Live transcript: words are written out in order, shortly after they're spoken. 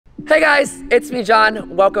Hey guys, it's me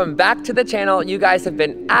John. Welcome back to the channel. You guys have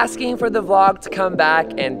been asking for the vlog to come back,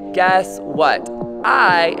 and guess what?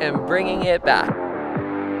 I am bringing it back.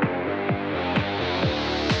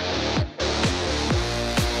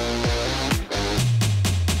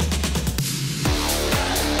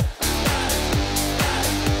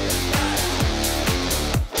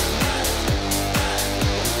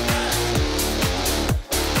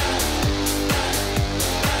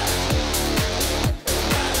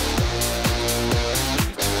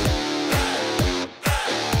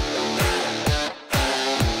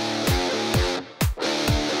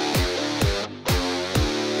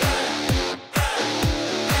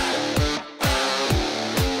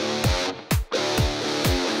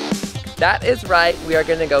 That is right, we are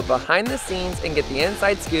gonna go behind the scenes and get the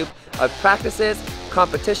inside scoop of practices,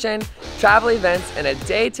 competition, travel events, and a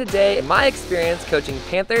day-to-day in my experience coaching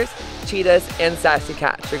Panthers, Cheetahs, and Sassy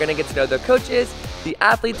Cats. You're gonna get to know the coaches, the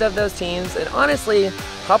athletes of those teams, and honestly,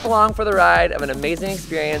 hop along for the ride of an amazing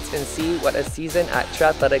experience and see what a season at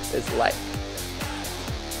Triathletics is like.